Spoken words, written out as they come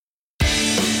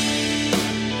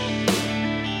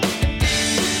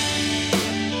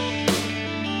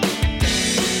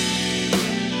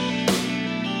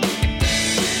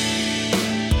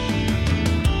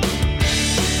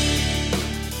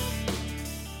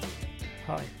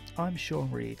Hi, I'm Sean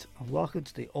Reed, and welcome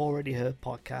to the Already Heard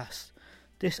podcast.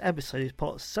 This episode is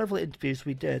part of several interviews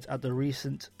we did at the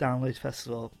recent Download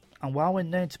Festival, and while we're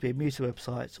known to be a music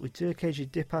website, we do occasionally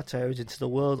dip our toes into the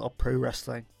world of pro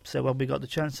wrestling. So when we got the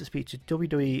chance to speak to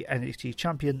WWE NXT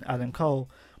champion Adam Cole,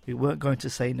 we weren't going to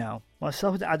say no.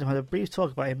 Myself and Adam had a brief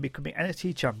talk about him becoming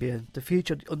NXT champion, the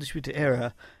future of the Undisputed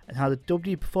Era, and how the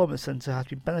WWE Performance Center has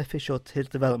been beneficial to his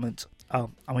development.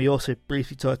 Oh, and we also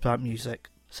briefly talked about music.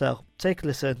 So take a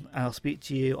listen, and I'll speak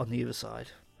to you on the other side.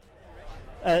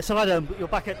 So Adam, you're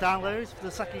back at Download for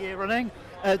the second year running.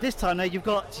 This time now you've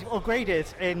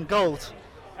upgraded in gold.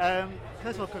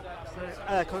 First of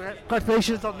all,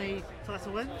 congratulations on the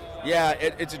title win. Yeah,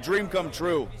 it's a dream come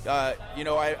true.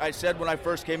 I said when I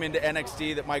first came into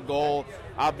NXT that my goal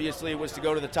obviously was to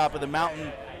go to the top of the mountain,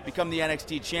 become the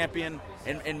NXT champion.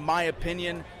 In my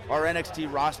opinion, our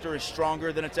NXT roster is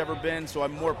stronger than it's ever been, so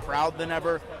I'm more proud than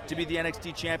ever to be the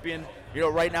NXT champion.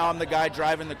 Right now I'm the guy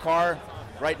driving the car.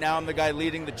 Right now I'm the guy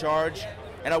leading the charge,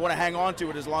 and I want to hang on to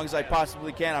it as long as I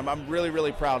possibly can. I'm really,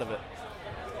 really proud of it.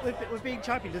 With being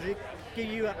champion, does it give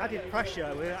you added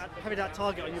pressure with having that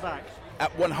target on your back?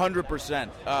 At 100%.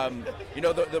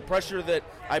 The pressure that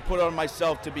I put on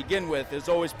myself to begin with is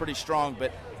always pretty strong,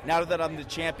 but now that I'm the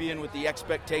champion with the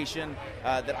expectation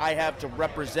that I have to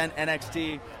represent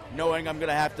NXT, knowing I'm going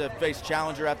to have to face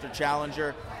challenger after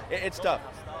challenger, it's tough.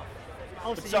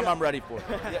 It's something I'm ready for.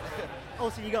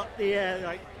 Also, you got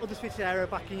the Undisputed Era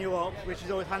backing you up, which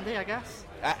is always handy, I guess.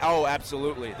 Oh,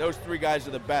 absolutely. Those three guys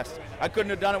are the best. I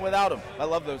couldn't have done it without them. I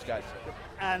love those guys.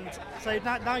 And so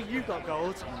now you've got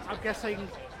gold. I'm guessing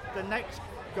the next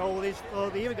goal is for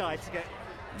the other guys to get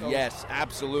gold. Yes,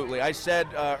 absolutely. I said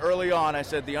early on,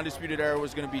 the Undisputed Era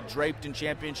was going to be draped in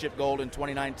championship gold in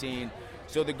 2019.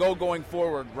 So the goal going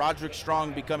forward, Roderick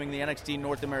Strong becoming the NXT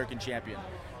North American champion.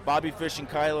 Bobby Fish and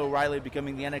Kyle O'Reilly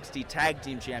becoming the NXT Tag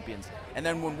Team Champions. And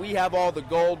then when we have all the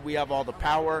gold, we have all the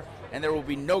power, and there will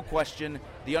be no question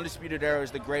the Undisputed Era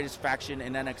is the greatest faction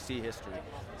in NXT history.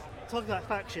 Talking about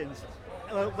factions,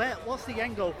 what's the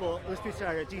end goal for Undisputed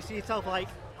Era? Do you see yourself like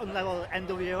on level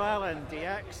NWO and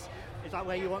DX? Is that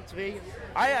where you want to be?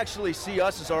 I actually see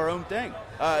us as our own thing.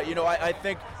 I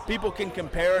think people can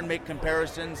compare and make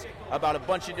comparisons about a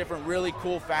bunch of different really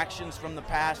cool factions from the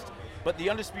past. But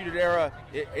the Undisputed Era,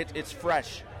 it's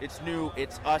fresh, it's new,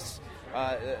 it's us.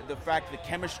 The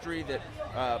chemistry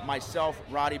that myself,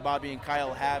 Roddy, Bobby, and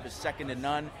Kyle have is second to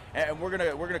none, and we're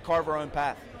gonna carve our own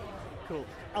path. Cool.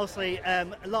 Obviously, a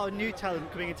lot of new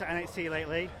talent coming into NXT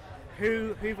lately.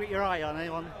 Who got your eye on?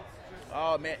 Anyone?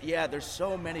 Oh man, yeah. There's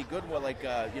so many good ones. Like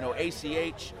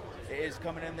ACH is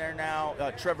coming in there now.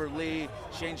 Trevor Lee,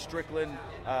 Shane Strickland,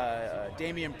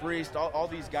 Damian Priest, all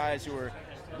these guys who are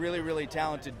really, really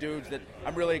talented dudes that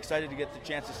I'm really excited to get the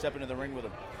chance to step into the ring with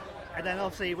them. And then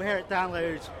obviously we're here at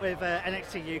Download with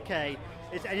NXT UK.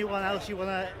 Is there anyone else you want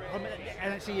to, on the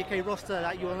NXT UK roster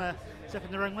that you want to step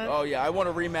in the ring with? Oh yeah, I want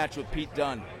a rematch with Pete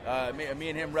Dunne. Me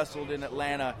and him wrestled in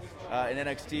Atlanta in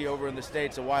NXT over in the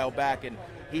States a while back, and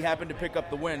he happened to pick up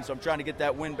the win, so I'm trying to get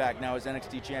that win back now as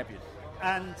NXT champion.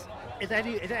 And is there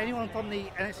anyone from the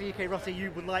NXT UK roster you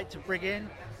would like to bring in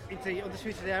into the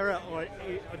Undisputed Era, or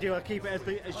do you want to keep it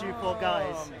as you four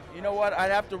guys? You know what? I'd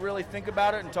have to really think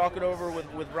about it and talk it over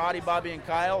with Roddy, Bobby, and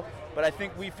Kyle, but I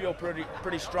think we feel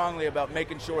pretty strongly about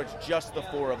making sure it's just the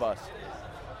four of us.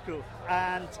 Cool.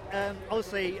 And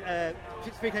obviously,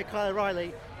 speaking of Kyle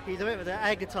O'Reilly, he's a bit of an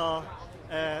air guitar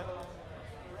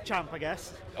champ, I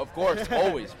guess. Of course,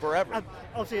 always, forever. And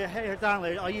obviously, here at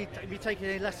Download, are you taking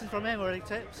any lessons from him or any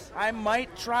tips? I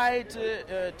might try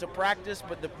to practice,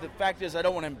 but the fact is I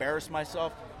don't want to embarrass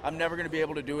myself. I'm never going to be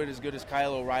able to do it as good as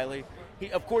Kyle O'Reilly.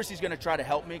 Of course he's going to try to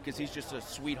help me because he's just a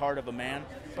sweetheart of a man.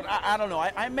 But I don't know.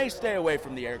 I may stay away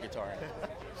from the air guitar.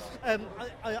 I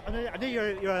know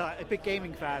you're a big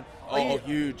gaming fan.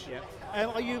 Huge. Yeah.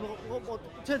 Are you? What,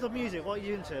 in terms of music, what are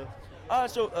you into?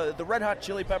 The Red Hot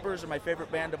Chili Peppers are my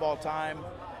favorite band of all time.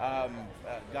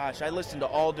 I listen to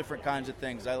all different kinds of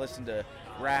things. I listen to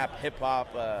rap, hip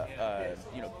hop,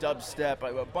 dubstep,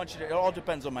 a bunch of it. It all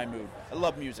depends on my mood. I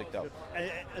love music though.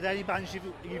 Are there any bands you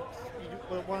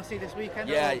want to see this weekend?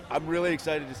 Yeah, I'm really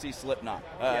excited to see Slipknot.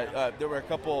 There were a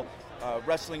couple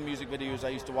wrestling music videos I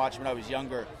used to watch when I was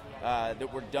younger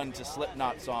that were done to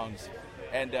Slipknot songs.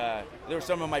 And they were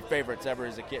some of my favorites ever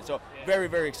as a kid. So very,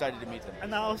 very excited to meet them.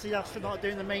 And now obviously that's not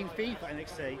doing the main theme for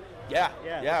NXT. Yeah,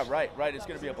 right. It's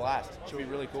going to be a blast. It should be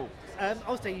really cool.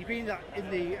 Obviously you've been in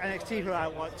the NXT for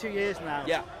about 2 years now.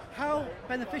 Yeah. How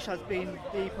beneficial has been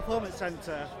the Performance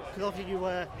Center? Because obviously you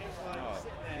were...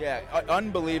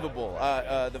 unbelievable.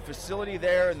 The facility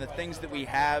there and the things that we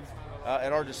have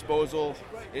at our disposal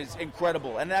is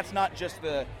incredible. And that's not just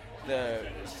the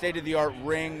state-of-the-art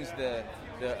rings, the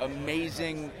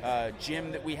amazing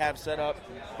gym that we have set up,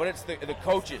 but it's the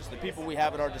coaches, the people we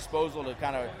have at our disposal to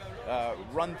kind of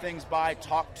run things by,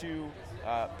 talk to,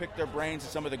 pick their brains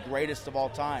of some of the greatest of all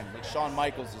time. Like Shawn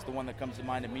Michaels is the one that comes to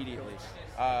mind immediately.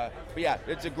 But yeah,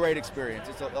 it's a great experience.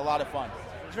 It's a lot of fun.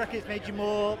 Do you reckon it's made you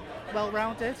more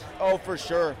well-rounded? Oh, for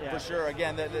sure, for sure.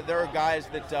 Again, there are guys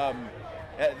that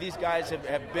these guys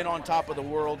have been on top of the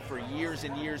world for years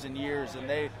and years and years, and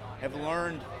they have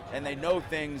learned and they know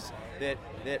things that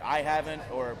I haven't,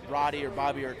 or Roddy or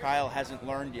Bobby or Kyle hasn't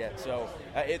learned yet. So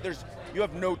you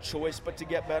have no choice but to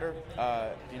get better,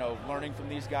 learning from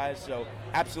these guys. So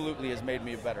absolutely has made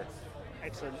me better.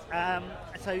 Excellent.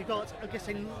 So you've got, I'm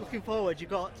guessing, looking forward, you've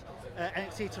got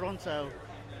NXT Toronto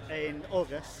in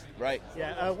August. Right.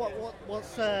 Yeah. What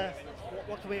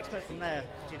can we expect from there?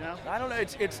 Do you know? I don't know.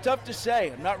 It's tough to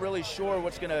say. I'm not really sure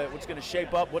what's gonna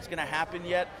shape up, what's gonna happen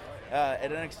yet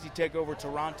at NXT TakeOver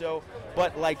Toronto.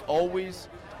 But like always,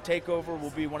 TakeOver will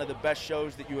be one of the best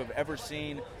shows that you have ever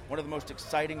seen, one of the most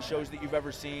exciting shows that you've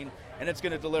ever seen, and it's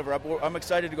going to deliver. I'm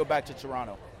excited to go back to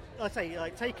Toronto. I'd say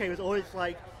like TakeOver is always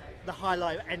like the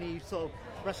highlight of any sort of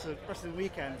wrestling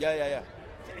weekend. Yeah.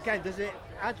 Again, does it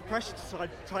add pressure to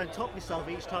try and top yourself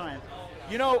each time?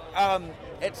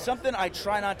 It's something I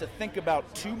try not to think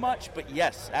about too much, but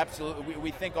yes, absolutely.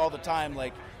 We think all the time,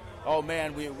 like, oh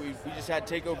man, we just had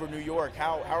TakeOver New York.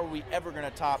 How are we ever going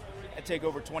to top at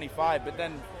TakeOver 25? But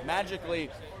then magically,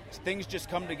 things just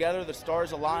come together, the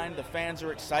stars align, the fans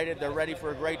are excited, they're ready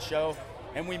for a great show,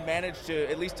 and we manage to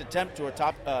at least attempt to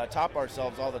top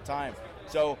ourselves all the time.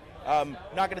 So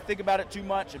not going to think about it too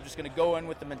much. I'm just going to go in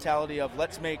with the mentality of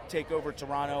let's make TakeOver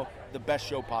Toronto the best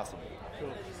show possible. Cool.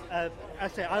 I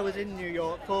was in New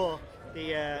York for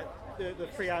the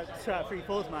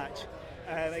 3-3 match.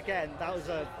 Again, that was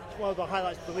one of the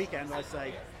highlights of the weekend, I'd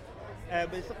say.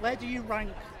 Where do you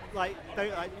rank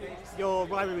your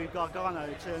rivalry with Gargano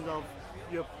in terms of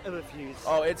your other feuds?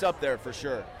 Oh, it's up there for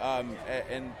sure.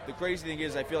 And the crazy thing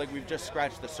is, I feel like we've just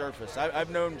scratched the surface.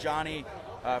 I've known Johnny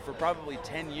for probably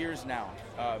 10 years now.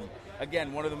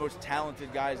 Again, one of the most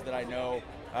talented guys that I know.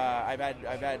 I've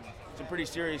had some pretty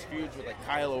serious feuds with like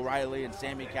Kyle O'Reilly and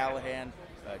Sami Callihan,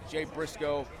 Jay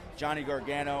Briscoe, Johnny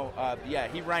Gargano.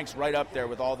 He ranks right up there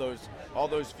with all those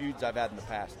feuds I've had in the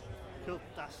past. Cool.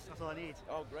 That's all I need.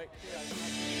 Oh, great.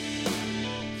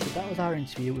 So that was our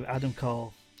interview with Adam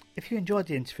Cole. If you enjoyed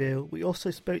the interview, we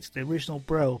also spoke to the original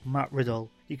bro, Matt Riddle.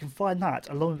 You can find that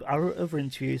along with our other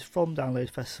interviews from Download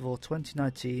Festival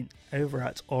 2019 over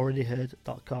at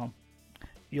alreadyheard.com.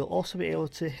 You'll also be able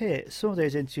to hear some of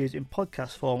those interviews in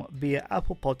podcast form via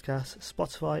Apple Podcasts,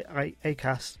 Spotify,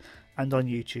 Acast, and on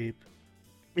YouTube.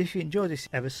 If you enjoyed this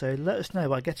episode, let us know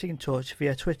by getting in touch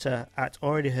via Twitter at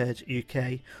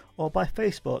alreadyhearduk or by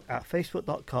Facebook at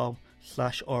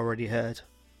facebook.com/alreadyheard.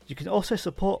 You can also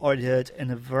support Already Heard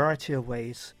in a variety of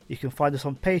ways. You can find us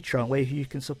on Patreon, where you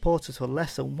can support us for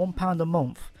less than £1 a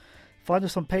month. Find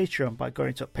us on Patreon by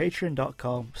going to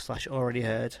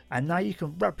patreon.com/alreadyheard. And now you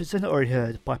can represent Already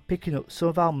Heard by picking up some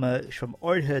of our merch from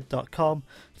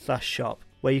alreadyheard.com/shop,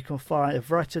 where you can find a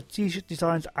variety of t-shirt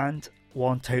designs and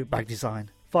one tote bag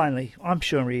design. Finally, I'm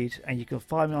Sean Reed, and you can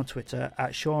find me on Twitter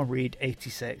at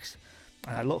SeanReed86,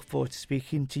 and I look forward to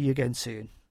speaking to you again soon.